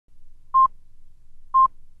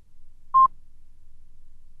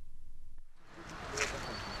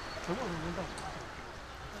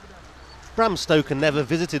Bram Stoker never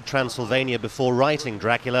visited Transylvania before writing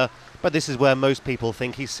Dracula, but this is where most people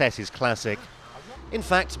think he set his classic. In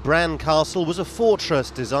fact, Bran Castle was a fortress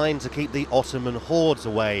designed to keep the Ottoman hordes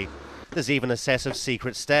away. There's even a set of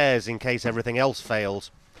secret stairs in case everything else failed.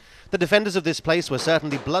 The defenders of this place were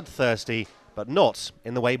certainly bloodthirsty, but not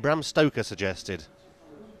in the way Bram Stoker suggested.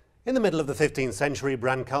 In the middle of the 15th century,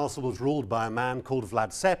 Bran Castle was ruled by a man called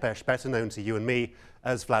Vlad Tepes, better known to you and me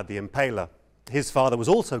as Vlad the Impaler. His father was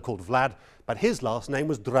also called Vlad, but his last name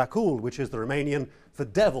was Dracul, which is the Romanian for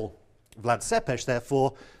devil. Vlad Tepes,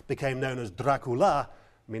 therefore, became known as Dracula,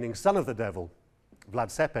 meaning son of the devil.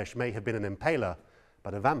 Vlad Tepes may have been an impaler,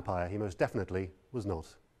 but a vampire he most definitely was not.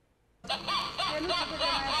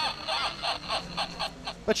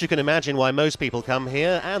 But you can imagine why most people come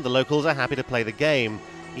here, and the locals are happy to play the game,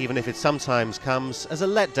 even if it sometimes comes as a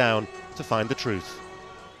letdown to find the truth.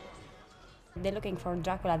 They're looking for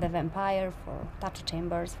Dracula the vampire, for torture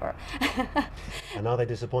chambers, for... And are they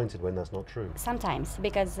disappointed when that's not true? Sometimes,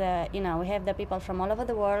 because, we have the people from all over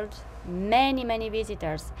the world, many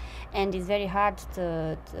visitors, and it's very hard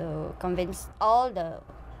to convince all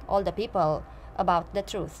the people about the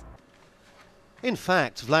truth. In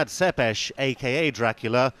fact, Vlad Tepes, aka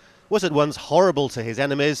Dracula, was at once horrible to his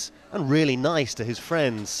enemies and really nice to his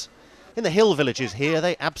friends. In the hill villages here,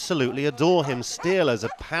 they absolutely adore him still as a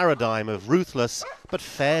paradigm of ruthless but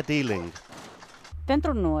fair dealing.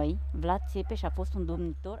 For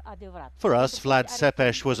us, Vlad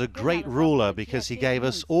Tepes was a great ruler because he gave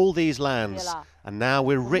us all these lands, and now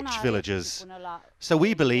we're rich villagers. So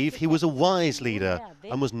we believe he was a wise leader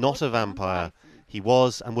and was not a vampire. He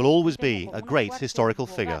was and will always be a great historical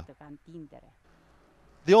figure.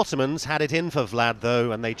 The Ottomans had it in for Vlad,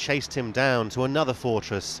 though, and they chased him down to another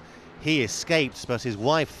fortress. He escaped, but his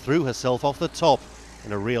wife threw herself off the top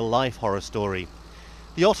in a real-life horror story.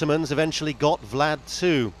 The Ottomans eventually got Vlad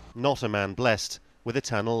too, not a man blessed with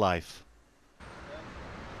eternal life.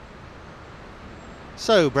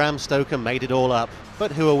 So Bram Stoker made it all up,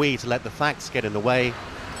 but who are we to let the facts get in the way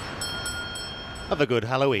of a good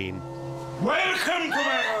Halloween? Welcome to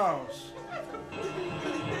my house!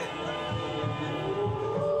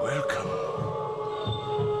 Welcome.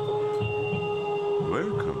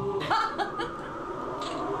 Welcome.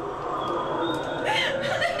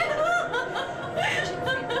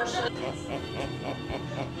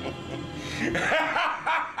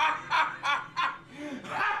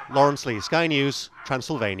 Lawrence Lee, Sky News,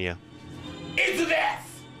 Transylvania.